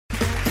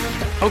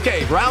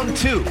Okay, round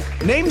two.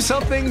 Name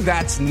something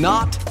that's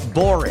not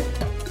boring.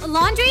 A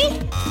laundry?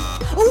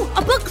 Ooh, a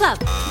book club.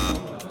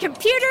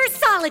 Computer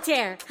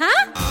solitaire,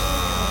 huh?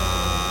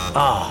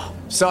 Ah,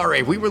 oh,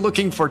 sorry, we were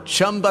looking for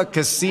Chumba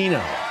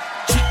Casino.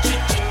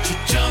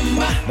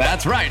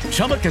 That's right,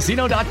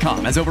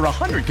 ChumbaCasino.com has over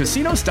 100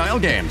 casino-style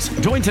games.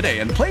 Join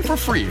today and play for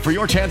free for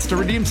your chance to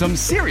redeem some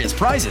serious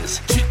prizes.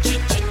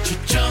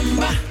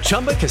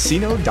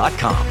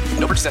 ChumbaCasino.com.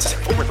 No purchase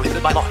necessary. Void where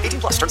prohibited by law.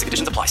 18 plus. Terms and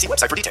conditions apply. See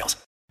website for details.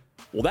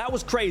 Well, that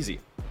was crazy.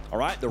 All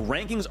right, the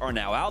rankings are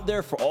now out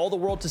there for all the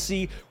world to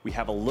see. We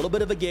have a little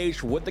bit of a gauge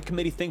for what the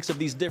committee thinks of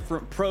these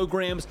different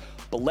programs,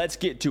 but let's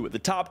get to it. The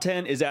top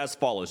 10 is as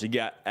follows. You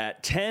got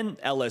at 10,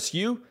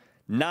 LSU,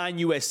 9,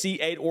 USC,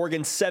 8,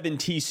 Oregon, 7,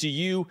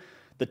 TCU.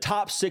 The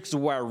top 6 is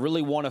where I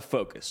really want to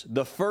focus.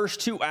 The first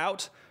two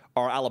out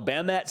are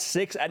Alabama at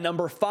 6. At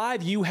number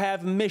 5, you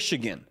have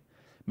Michigan.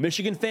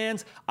 Michigan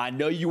fans, I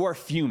know you are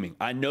fuming.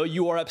 I know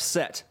you are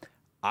upset.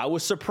 I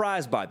was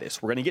surprised by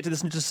this. We're going to get to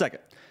this in just a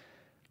second.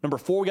 Number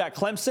 4, we got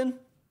Clemson.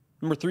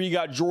 Number 3, you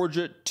got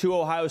Georgia. 2,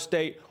 Ohio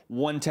State.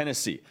 1,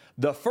 Tennessee.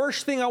 The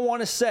first thing I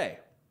want to say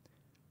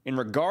in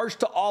regards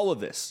to all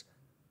of this,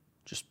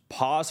 just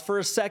pause for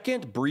a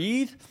second,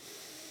 breathe.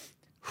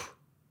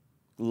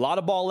 A lot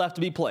of ball left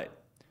to be played.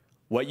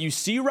 What you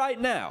see right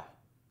now,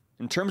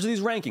 in terms of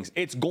these rankings,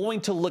 it's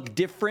going to look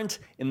different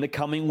in the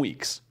coming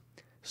weeks.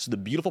 So the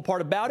beautiful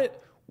part about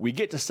it, we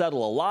get to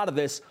settle a lot of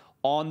this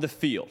on the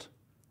field.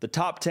 The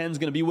top 10 is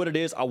going to be what it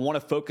is. I want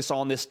to focus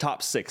on this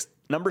top 6.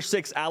 Number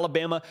 6,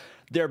 Alabama.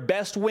 Their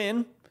best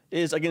win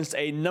is against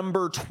a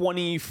number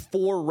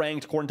 24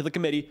 ranked, according to the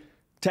committee,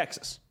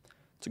 Texas.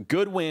 It's a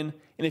good win.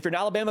 And if you're an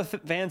Alabama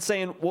fan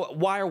saying, well,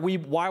 why are we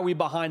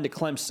behind the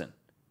Clemson?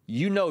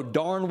 You know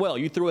darn well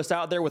you threw us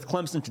out there with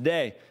Clemson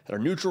today at our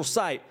neutral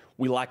site.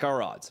 We like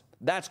our odds.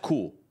 That's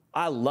cool.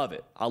 I love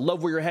it. I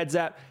love where your head's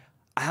at.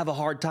 I have a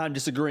hard time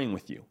disagreeing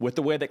with you with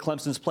the way that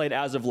Clemson's played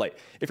as of late.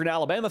 If you're an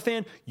Alabama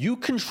fan, you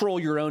control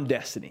your own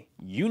destiny.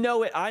 You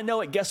know it. I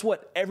know it. Guess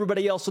what?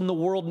 Everybody else in the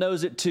world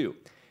knows it too.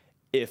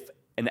 If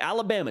an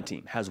Alabama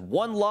team has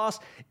one loss,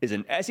 is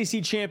an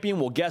SEC champion,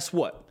 well, guess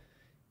what?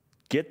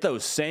 Get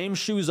those same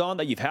shoes on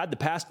that you've had the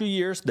past few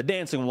years, the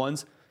dancing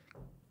ones.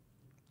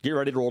 Get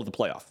ready to roll to the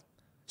playoff.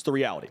 It's the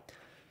reality.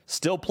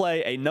 Still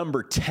play a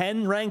number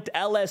 10 ranked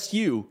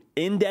LSU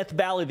in Death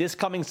Valley this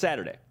coming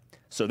Saturday.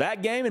 So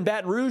that game in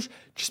Baton Rouge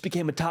just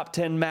became a top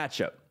 10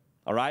 matchup.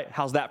 All right?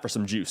 How's that for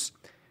some juice?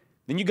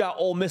 Then you got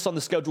Ole Miss on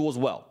the schedule as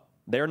well.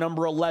 They're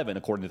number 11,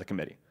 according to the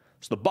committee.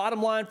 So the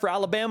bottom line for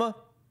Alabama,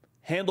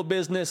 handle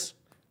business.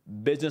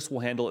 Business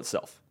will handle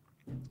itself.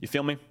 You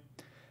feel me?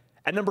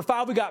 At number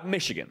 5, we got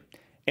Michigan.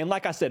 And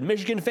like I said,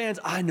 Michigan fans,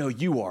 I know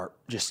you are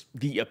just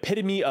the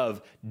epitome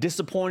of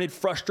disappointed,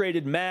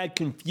 frustrated, mad,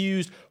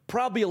 confused,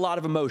 probably a lot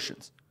of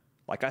emotions.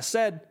 Like I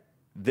said,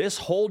 this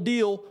whole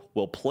deal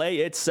will play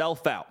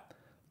itself out.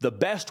 The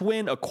best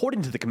win,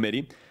 according to the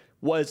committee,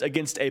 was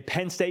against a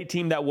Penn State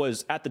team that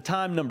was, at the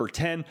time, number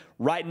 10.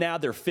 Right now,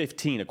 they're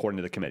 15, according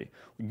to the committee.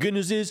 Good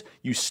news is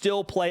you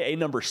still play a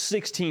number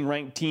 16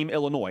 ranked team,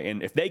 Illinois.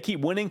 And if they keep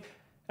winning,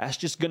 that's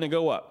just going to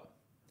go up.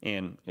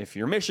 And if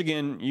you're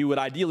Michigan, you would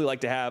ideally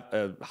like to have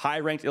a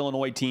high-ranked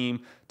Illinois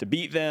team to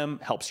beat them,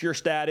 helps your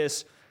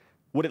status.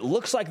 What it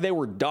looks like they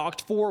were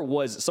docked for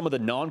was some of the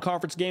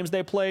non-conference games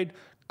they played.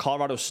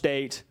 Colorado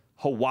State,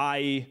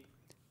 Hawaii,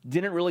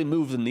 didn't really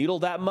move the needle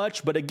that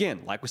much. But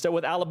again, like we said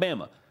with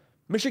Alabama,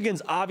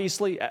 Michigan's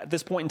obviously at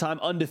this point in time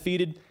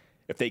undefeated.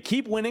 If they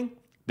keep winning,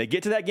 they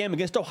get to that game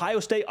against Ohio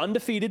State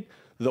undefeated.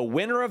 The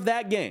winner of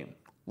that game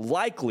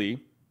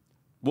likely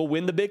will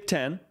win the Big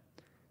Ten,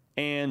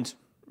 and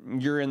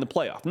you're in the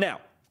playoff.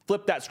 Now,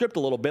 flip that script a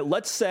little bit.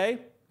 Let's say,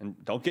 and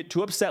don't get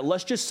too upset,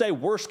 let's just say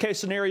worst case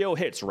scenario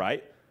hits,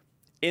 right?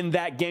 In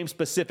that game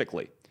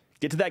specifically.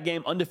 Get to that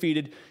game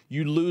undefeated,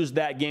 you lose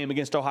that game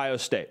against Ohio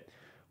State.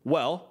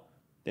 Well,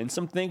 then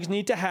some things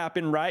need to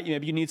happen, right?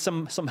 Maybe you need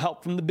some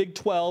help from the Big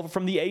 12,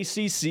 from the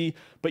ACC,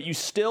 but you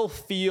still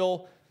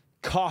feel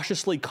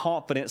cautiously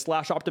confident /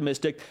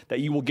 optimistic that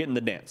you will get in the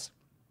dance.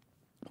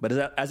 But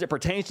as it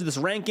pertains to this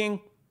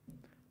ranking,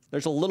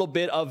 there's a little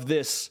bit of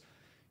this,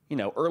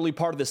 early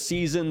part of the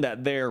season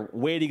that they're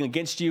waiting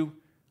against you.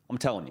 I'm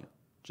telling you,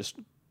 just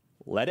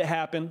let it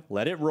happen,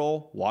 let it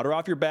roll, water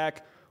off your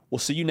back. We'll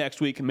see you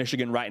next week.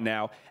 Michigan right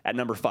now at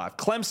number 5.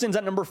 Clemson's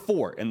at number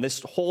 4, and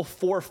this whole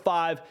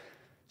 4-5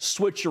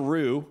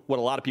 switcheroo, what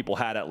a lot of people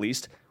had at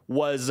least,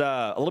 was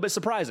a little bit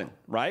surprising,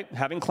 right?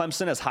 Having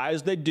Clemson as high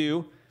as they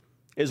do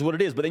is what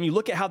it is. But then you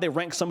look at how they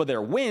rank some of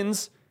their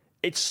wins,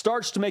 it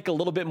starts to make a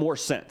little bit more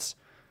sense.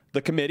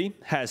 The committee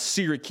has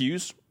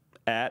Syracuse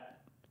at,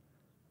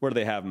 where do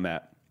they have them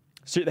at?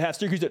 They have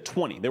Syracuse at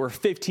 20. They were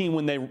 15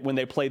 when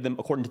they played them,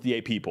 according to the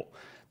AP poll.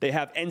 They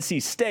have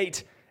NC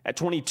State at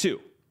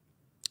 22.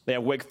 They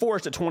have Wake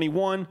Forest at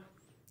 21.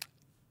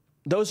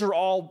 Those are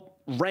all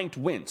ranked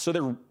wins. So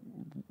they're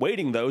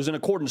weighting those in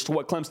accordance to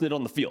what Clemson did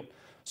on the field.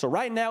 So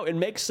right now, it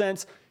makes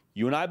sense.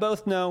 You and I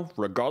both know,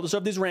 regardless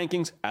of these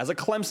rankings, as a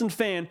Clemson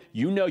fan,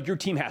 you know your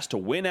team has to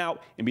win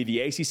out and be the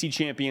ACC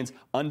champions,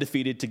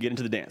 undefeated, to get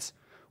into the dance.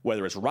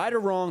 whether it's right or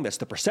wrong, that's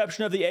the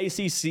perception of the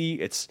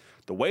ACC. It's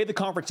the way the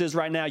conference is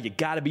right now. You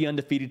got to be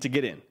undefeated to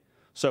get in.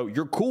 So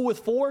you're cool with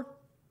 4,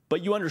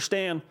 but you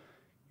understand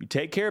you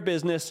take care of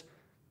business,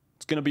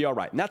 it's going to be all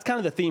right. And that's kind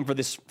of the theme for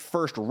this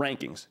first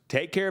rankings.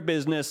 Take care of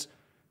business,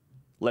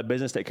 let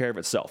business take care of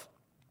itself.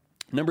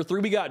 Number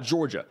 3, we got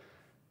Georgia.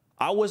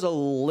 I was a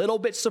little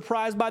bit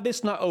surprised by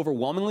this, not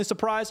overwhelmingly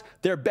surprised.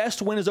 Their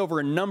best win is over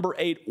a number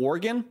 8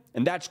 Oregon,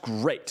 and that's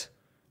great.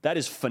 That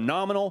is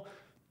phenomenal.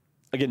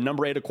 Again,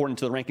 number 8 according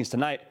to the rankings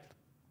tonight.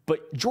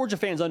 But Georgia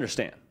fans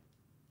understand.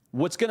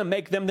 What's going to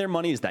make them their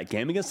money is that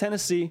game against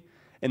Tennessee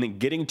and then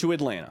getting to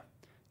Atlanta.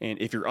 And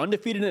if you're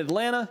undefeated in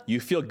Atlanta, you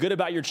feel good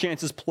about your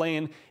chances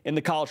playing in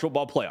the college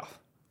football playoff,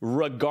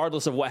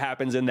 regardless of what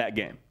happens in that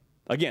game.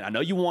 Again, I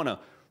know you want to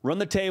run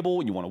the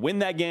table, you want to win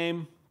that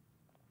game.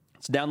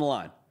 It's down the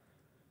line.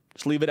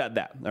 Just leave it at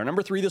that. Our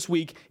number 3 this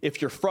week,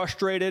 if you're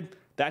frustrated,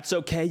 that's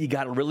okay. You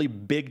got a really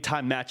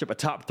big-time matchup, a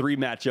top 3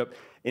 matchup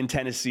in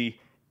Tennessee,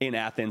 in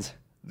Athens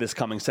this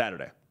coming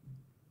Saturday.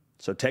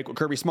 So take what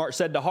Kirby Smart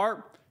said to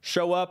heart,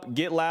 show up,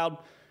 get loud,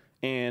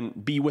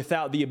 and be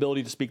without the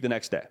ability to speak the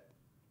next day.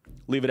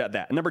 Leave it at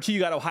that. And number 2, you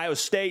got Ohio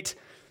State.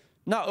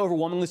 Not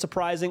overwhelmingly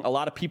surprising. A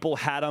lot of people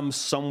had them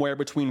somewhere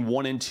between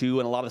 1 and 2,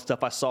 and a lot of the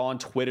stuff I saw on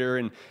Twitter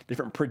and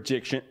different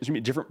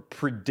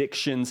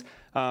predictions.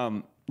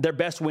 Their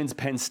best wins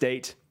Penn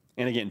State.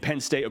 And again,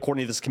 Penn State,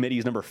 according to this committee,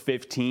 is number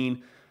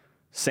 15.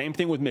 Same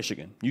thing with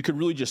Michigan. You could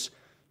really just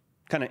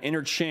kind of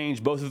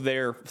interchange both of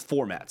their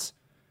formats.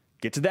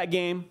 Get to that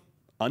game,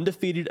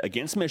 undefeated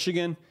against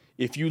Michigan.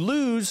 If you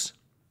lose,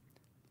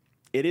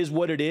 it is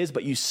what it is,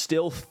 but you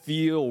still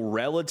feel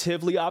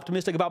relatively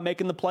optimistic about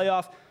making the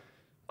playoff.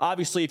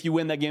 Obviously, if you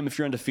win that game, if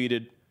you're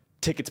undefeated,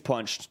 tickets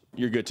punched,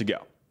 you're good to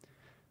go.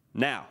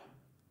 Now,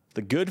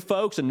 the good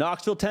folks in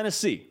Knoxville,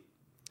 Tennessee.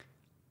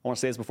 I want to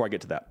say this before I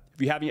get to that.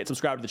 If you haven't yet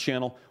subscribed to the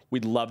channel,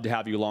 we'd love to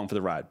have you along for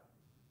the ride.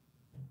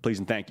 Please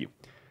and thank you.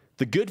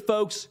 The good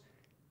folks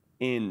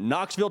in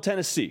Knoxville,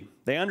 Tennessee,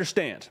 they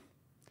understand.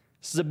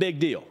 This is a big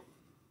deal.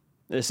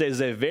 This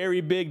is a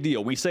very big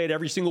deal. We say it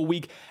every single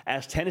week.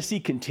 As Tennessee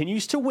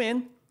continues to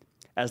win,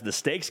 as the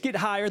stakes get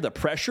higher, the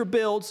pressure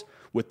builds.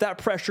 With that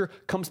pressure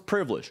comes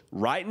privilege.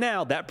 Right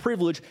now, that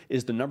privilege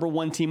is the number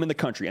 1 team in the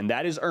country, and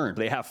that is earned.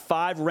 They have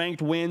 5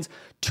 ranked wins,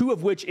 2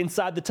 of which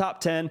inside the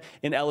top 10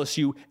 in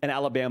LSU and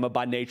Alabama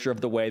by nature of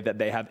the way that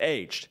they have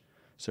aged.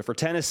 So for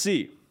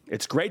Tennessee,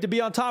 it's great to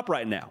be on top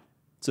right now.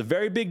 It's a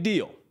very big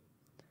deal.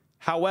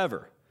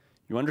 However,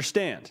 you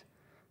understand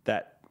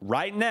that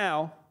right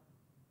now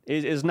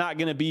is not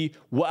going to be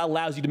what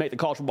allows you to make the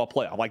college football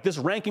playoff. Like, this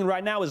ranking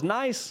right now is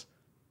nice.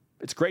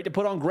 It's great to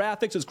put on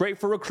graphics. It's great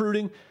for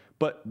recruiting.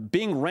 But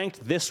being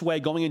ranked this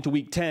way going into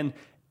week 10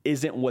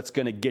 isn't what's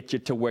going to get you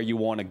to where you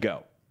want to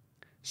go.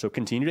 So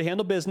continue to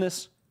handle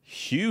business.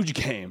 Huge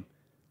game.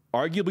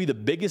 Arguably the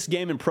biggest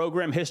game in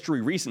program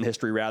history, recent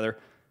history rather,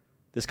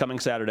 this coming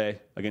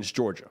Saturday against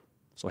Georgia.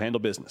 So handle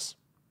business,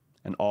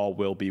 and all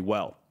will be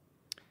well.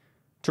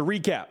 To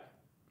recap,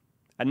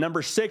 at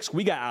number 6,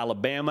 we got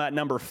Alabama. At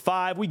number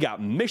 5, we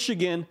got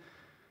Michigan.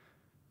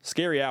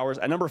 Scary hours.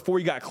 At number 4,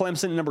 you got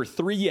Clemson. At number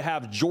 3, you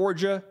have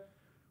Georgia.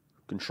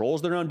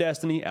 Controls their own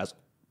destiny, as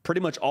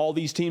pretty much all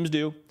these teams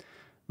do.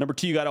 Number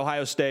 2, you got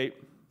Ohio State.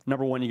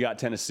 Number 1, you got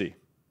Tennessee.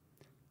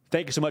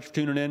 Thank you so much for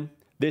tuning in.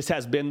 This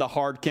has been The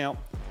Hard Count.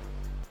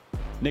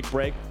 Nick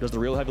Brake does the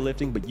real heavy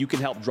lifting, but you can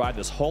help drive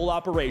this whole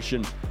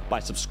operation by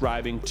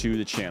subscribing to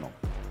the channel.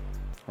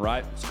 All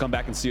right, so come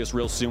back and see us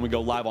real soon. We go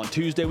live on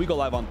Tuesday. We go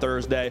live on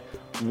Thursday,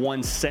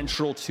 1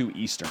 Central, 2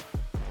 Eastern.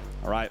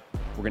 All right,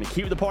 we're going to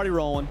keep the party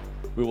rolling.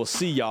 We will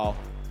see y'all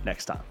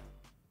next time.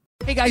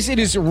 Hey guys, it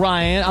is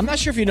Ryan. I'm not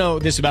sure if you know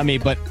this about me,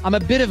 but I'm a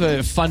bit of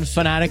a fun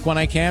fanatic when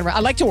I can. I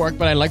like to work,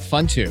 but I like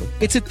fun too.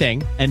 It's a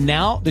thing. And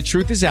now the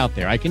truth is out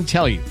there. I can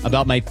tell you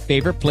about my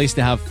favorite place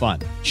to have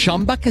fun.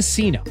 Chumba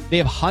Casino. They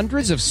have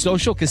hundreds of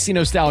social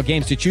casino style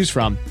games to choose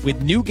from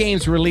with new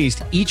games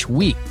released each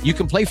week. You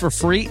can play for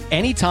free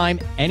anytime,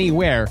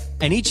 anywhere.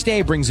 And each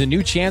day brings a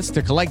new chance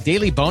to collect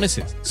daily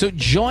bonuses. So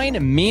join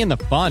me in the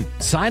fun.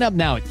 Sign up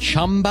now at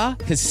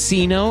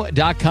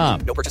ChumbaCasino.com.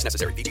 No purchase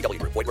necessary. VGW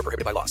Group. Void where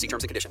prohibited by law. See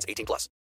terms and conditions. 18+.